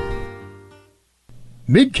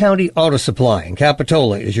 Mid-County Auto Supply in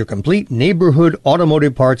Capitola is your complete neighborhood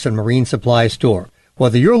automotive parts and marine supply store.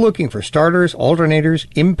 Whether you're looking for starters, alternators,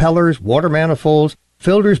 impellers, water manifolds,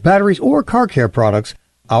 filters, batteries, or car care products,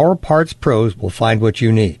 our parts pros will find what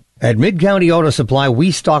you need. At Mid-County Auto Supply,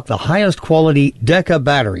 we stock the highest quality Deca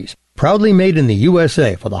batteries, proudly made in the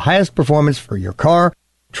USA for the highest performance for your car,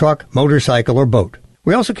 truck, motorcycle, or boat.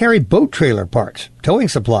 We also carry boat trailer parts, towing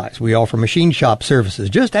supplies. We offer machine shop services.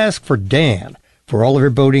 Just ask for Dan for all of your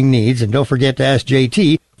boating needs, and don't forget to ask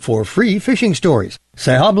JT for free fishing stories.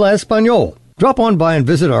 Se habla español. Drop on by and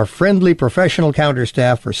visit our friendly professional counter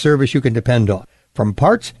staff for service you can depend on. From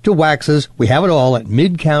parts to waxes, we have it all at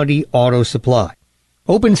Mid-County Auto Supply.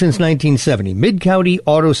 Open since 1970, Mid-County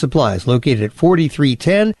Auto Supply is located at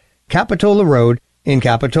 4310 Capitola Road in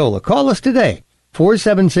Capitola. Call us today,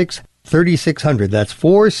 476-3600. That's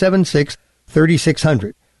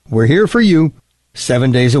 476-3600. We're here for you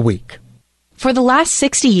 7 days a week. For the last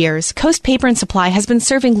 60 years, Coast Paper and Supply has been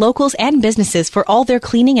serving locals and businesses for all their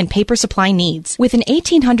cleaning and paper supply needs. With an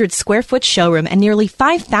 1,800 square foot showroom and nearly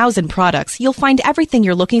 5,000 products, you'll find everything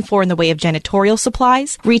you're looking for in the way of janitorial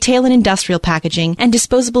supplies, retail and industrial packaging, and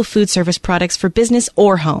disposable food service products for business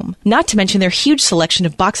or home. Not to mention their huge selection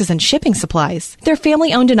of boxes and shipping supplies. Their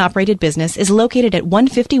family-owned and operated business is located at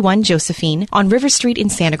 151 Josephine on River Street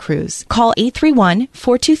in Santa Cruz. Call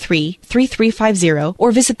 831-423-3350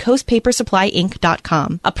 or visit coastpapersupplyinc.com,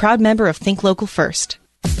 a proud member of Think Local First.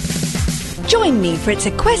 Join me for It's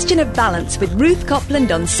a Question of Balance with Ruth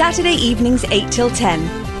Copland on Saturday evenings 8 till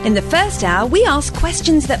 10. In the first hour, we ask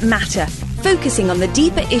questions that matter, focusing on the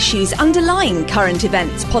deeper issues underlying current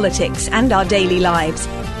events, politics, and our daily lives.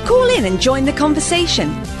 Call in and join the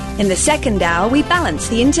conversation. In the second hour, we balance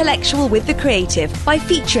the intellectual with the creative by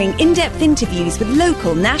featuring in-depth interviews with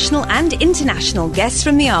local, national, and international guests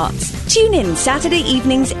from the arts. Tune in Saturday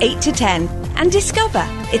evenings 8 to 10 and discover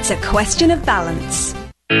It's a Question of Balance.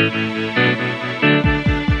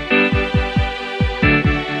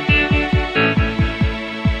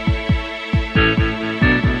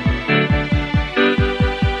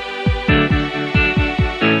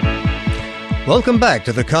 Welcome back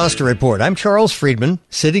to the Costa Report. I'm Charles Friedman,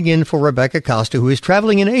 sitting in for Rebecca Costa, who is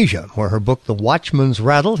traveling in Asia, where her book, The Watchman's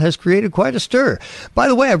Rattle, has created quite a stir. By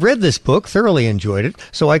the way, I've read this book, thoroughly enjoyed it,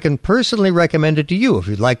 so I can personally recommend it to you if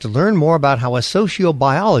you'd like to learn more about how a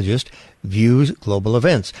sociobiologist views global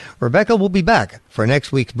events. Rebecca will be back for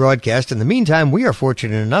next week's broadcast. In the meantime, we are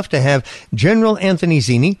fortunate enough to have General Anthony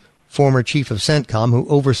Zinni, former chief of CENTCOM, who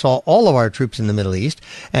oversaw all of our troops in the Middle East,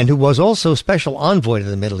 and who was also special envoy to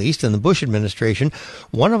the Middle East in the Bush administration,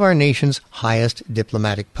 one of our nation's highest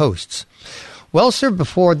diplomatic posts. Well, sir,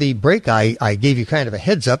 before the break, I gave you kind of a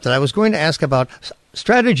heads up that I was going to ask about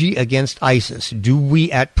strategy against ISIS. Do we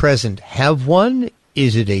at present have one?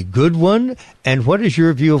 Is it a good one? And what is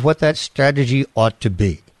your view of what that strategy ought to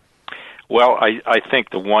be? Well, I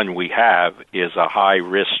think the one we have is a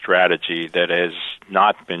high-risk strategy that has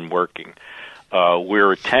not been working.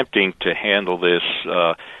 We're attempting to handle this.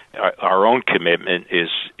 Our own commitment is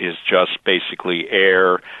just basically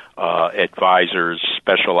air, advisors,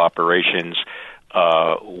 special operations.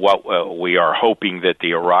 What we are hoping that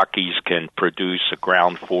the Iraqis can produce a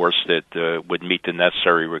ground force that would meet the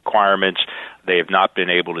necessary requirements. They have not been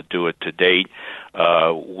able to do it to date.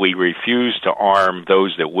 We refuse to arm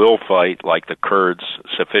those that will fight, like the Kurds,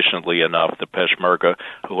 sufficiently enough, the Peshmerga,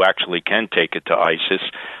 who actually can take it to ISIS.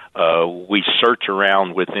 We search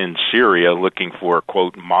around within Syria looking for,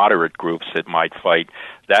 quote, moderate groups that might fight.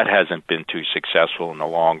 That hasn't been too successful in the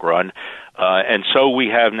long run. And so we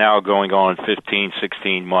have now going on 15,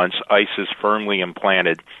 16 months, ISIS firmly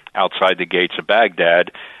implanted outside the gates of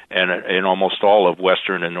Baghdad and in almost all of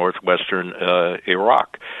western and northwestern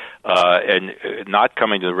Iraq. And not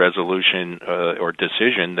coming to the resolution or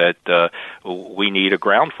decision that we need a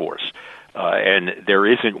ground force. And there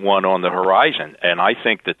isn't one on the horizon. And I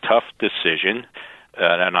think the tough decision,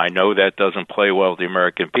 and I know that doesn't play well with the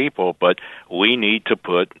American people, but we need to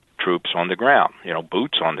put troops on the ground,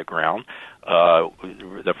 boots on the ground.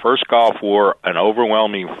 The first Gulf War, an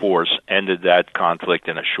overwhelming force ended that conflict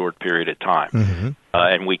in a short period of time,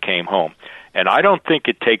 and we came home. And I don't think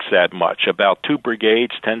it takes that much. About 2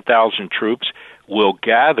 brigades, 10,000 troops, will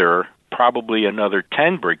gather probably another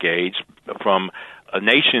 10 brigades from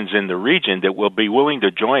nations in the region that will be willing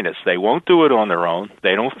to join us. They won't do it on their own.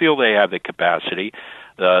 They don't feel they have the capacity.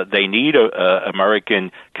 They need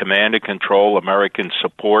American command and control, American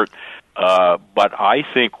support. But I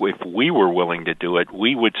think if we were willing to do it,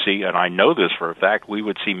 we would see, and I know this for a fact, we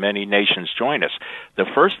would see many nations join us. The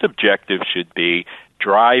first objective should be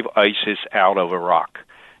drive ISIS out of Iraq.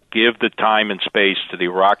 Give the time and space to the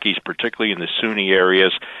Iraqis, particularly in the Sunni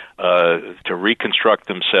areas, to reconstruct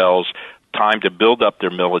themselves, time to build up their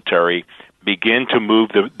military, begin to move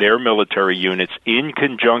their military units in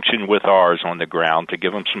conjunction with ours on the ground to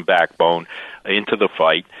give them some backbone into the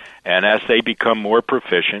fight. And as they become more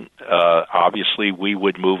proficient, obviously we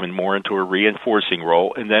would move more into a reinforcing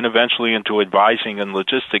role, and then eventually into advising and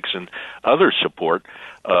logistics and other support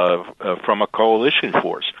from a coalition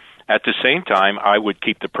force. At the same time, I would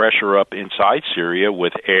keep the pressure up inside Syria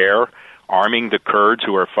with air, arming the Kurds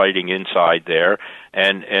who are fighting inside there,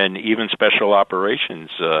 and even special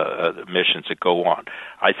operations missions that go on.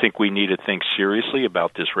 I think we need to think seriously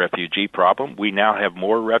about this refugee problem. We now have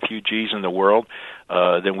more refugees in the world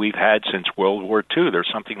than we've had since World War II. There's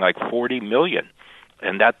something like 40 million,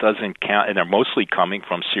 and that doesn't count, and they're mostly coming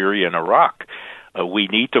from Syria and Iraq. We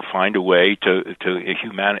need to find a way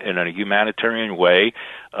in a humanitarian way,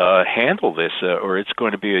 handle this, or it's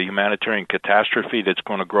going to be a humanitarian catastrophe that's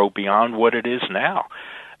going to grow beyond what it is now.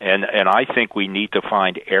 And I think we need to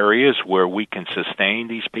find areas where we can sustain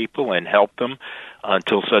these people and help them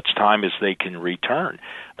until such time as they can return.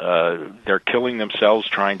 They're killing themselves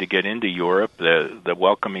trying to get into Europe. The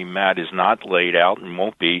welcoming mat is not laid out and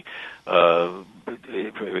won't be in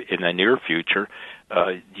the near future.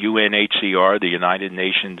 UNHCR, the United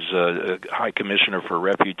Nations High Commissioner for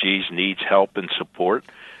Refugees, needs help and support.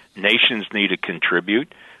 Nations need to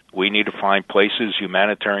contribute. We need to find places,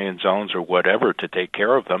 humanitarian zones or whatever, to take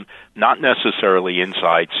care of them, not necessarily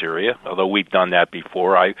inside Syria, although we've done that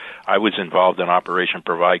before. I was involved in Operation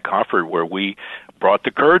Provide Comfort, where we brought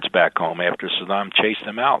the Kurds back home after Saddam chased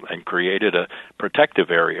them out and created a protective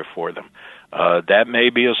area for them. That may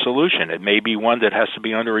be a solution. It may be one that has to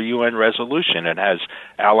be under a UN resolution and has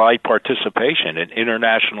allied participation and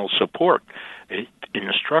international support in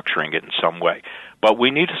structuring it in some way. But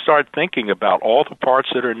we need to start thinking about all the parts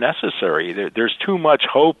that are necessary. There's too much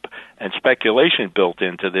hope and speculation built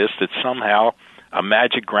into this that somehow a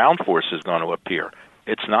magic ground force is going to appear.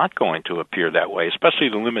 It's not going to appear that way, especially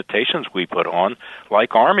the limitations we put on,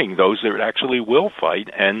 like arming those that actually will fight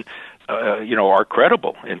and are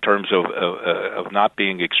credible in terms of not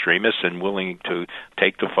being extremists and willing to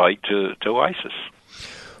take the fight to ISIS.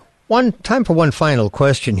 Time for one final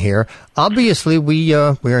question here. Obviously, we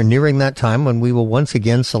are nearing that time when we will once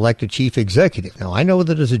again select a chief executive. Now, I know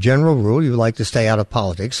that as a general rule, you like to stay out of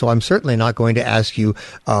politics, so I'm certainly not going to ask you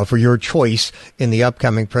for your choice in the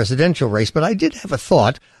upcoming presidential race. But I did have a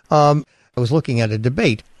thought. I was looking at a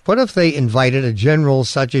debate. What if they invited a general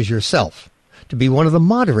such as yourself to be one of the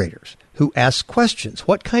moderators who asks questions?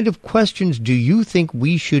 What kind of questions do you think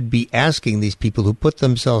we should be asking these people who put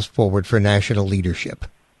themselves forward for national leadership?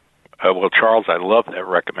 Well, Charles, I love that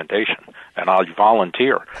recommendation, and I'll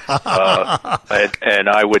volunteer. And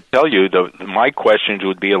I would tell you, my questions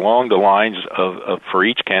would be along the lines of for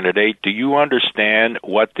each candidate, do you understand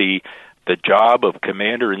what the job of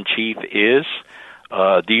commander-in-chief is?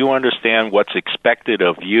 Do you understand what's expected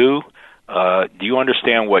of you? Do you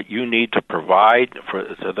understand what you need to provide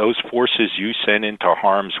for those forces you send into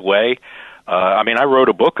harm's way? I wrote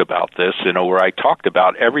a book about this, where I talked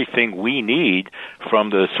about everything we need from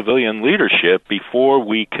the civilian leadership before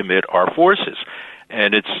we commit our forces.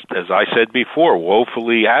 And it's, as I said before,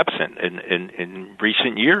 woefully absent in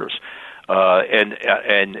recent years. And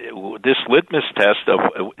this litmus test of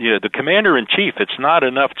the commander-in-chief, it's not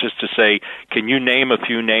enough just to say, can you name a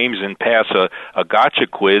few names and pass a gotcha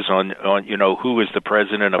quiz on who is the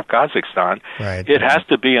president of Kazakhstan. Right. It has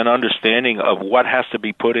to be an understanding of what has to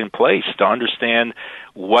be put in place to understand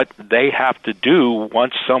what they have to do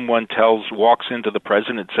once someone walks into the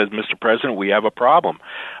president and says, Mr. President, we have a problem.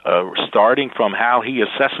 Starting from how he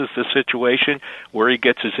assesses the situation, where he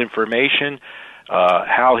gets his information,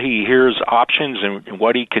 how he hears options and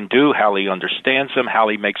what he can do, how he understands them, how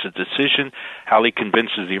he makes a decision, how he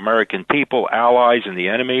convinces the American people, allies, and the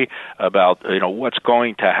enemy about what's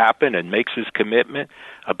going to happen and makes his commitment,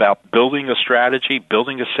 about building a strategy,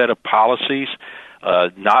 building a set of policies,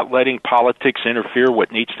 not letting politics interfere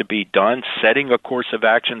what needs to be done, setting a course of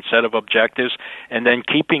action, set of objectives, and then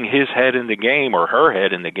keeping his head in the game or her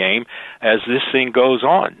head in the game as this thing goes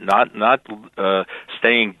on, not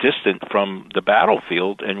staying distant from the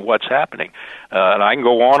battlefield and what's happening. And I can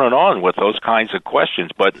go on and on with those kinds of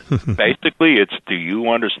questions, but basically it's, do you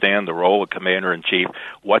understand the role of commander-in-chief?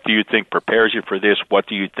 What do you think prepares you for this? What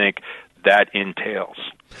do you think that entails?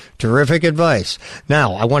 Terrific advice.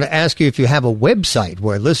 Now, I want to ask you if you have a website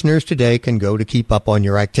where listeners today can go to keep up on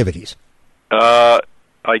your activities. I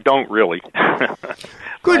don't really.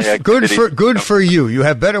 Good for you. You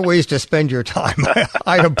have better ways to spend your time.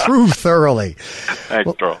 I approve thoroughly.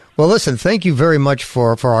 Thanks, Charles. Well, listen, thank you very much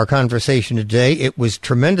for our conversation today. It was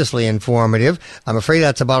tremendously informative. I'm afraid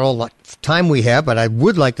that's about all the time we have, but I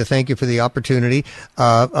would like to thank you for the opportunity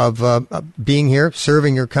of being here,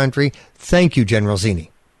 serving your country. Thank you, General Zinni.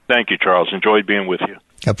 Thank you, Charles. Enjoyed being with you.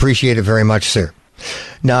 Appreciate it very much, sir.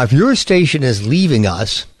 Now, if your station is leaving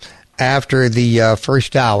us after the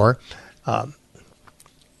first hour,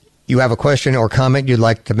 you have a question or comment you'd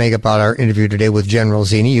like to make about our interview today with General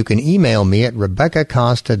Zinni, you can email me at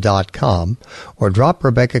RebeccaCosta.com or drop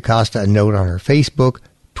Rebecca Costa a note on her Facebook,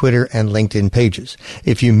 Twitter, and LinkedIn pages.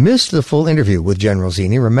 If you missed the full interview with General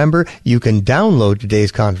Zinni, remember you can download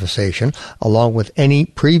today's conversation along with any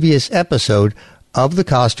previous episode of the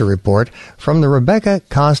Costa Report from the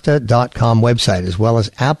RebeccaCosta.com website, as well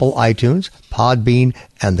as Apple iTunes, Podbean,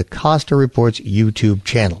 and the Costa Report's YouTube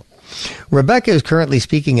channel. Rebecca is currently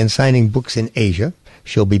speaking and signing books in Asia.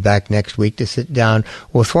 She'll be back next week to sit down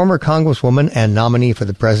with former Congresswoman and nominee for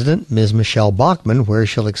the president, Ms. Michelle Bachmann, where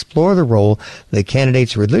she'll explore the role the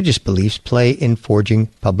candidate's religious beliefs play in forging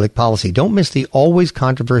public policy. Don't miss the always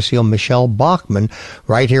controversial Michelle Bachmann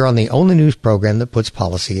right here on the only news program that puts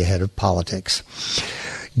policy ahead of politics.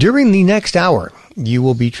 During the next hour, you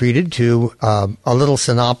will be treated to a little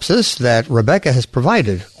synopsis that Rebecca has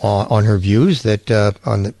provided on her views that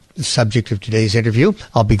on the subject of today's interview.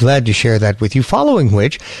 I'll be glad to share that with you, following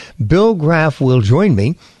which Bill Graff will join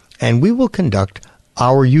me and we will conduct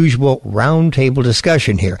our usual roundtable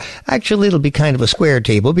discussion here. Actually, it'll be kind of a square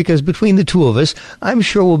table because between the two of us, I'm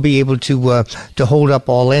sure we'll be able to hold up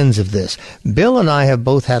all ends of this. Bill and I have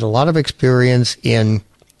both had a lot of experience in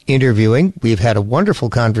interviewing. We've had a wonderful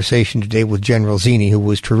conversation today with General Zinni, who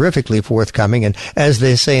was terrifically forthcoming and, as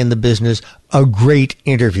they say in the business, a great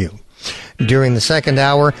interview. During the second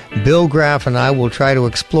hour, Bill Graff and I will try to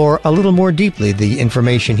explore a little more deeply the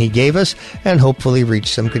information he gave us and hopefully reach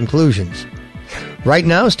some conclusions. Right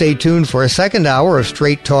now, stay tuned for a second hour of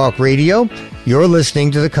Straight Talk Radio. You're listening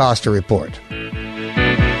to the Costa Report.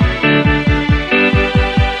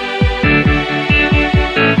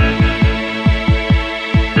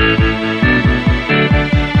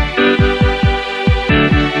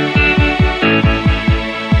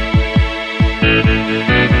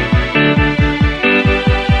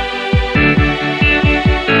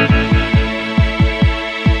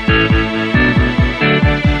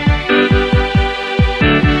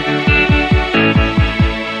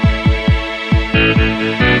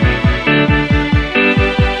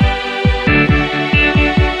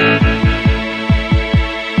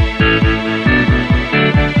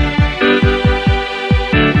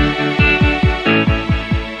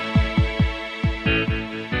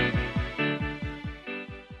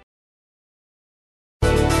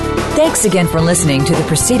 Thanks again for listening to the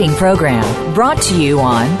preceding program brought to you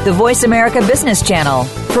on the Voice America Business Channel.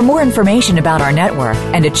 For more information about our network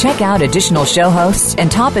and to check out additional show hosts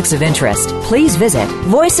and topics of interest, please visit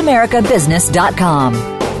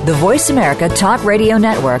voiceamericabusiness.com. The Voice America Talk Radio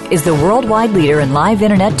Network is the worldwide leader in live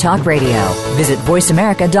Internet talk radio. Visit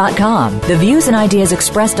voiceamerica.com. The views and ideas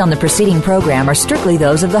expressed on the preceding program are strictly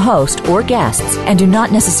those of the host or guests and do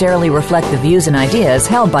not necessarily reflect the views and ideas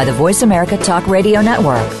held by the Voice America Talk Radio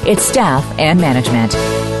Network, its staff, and management.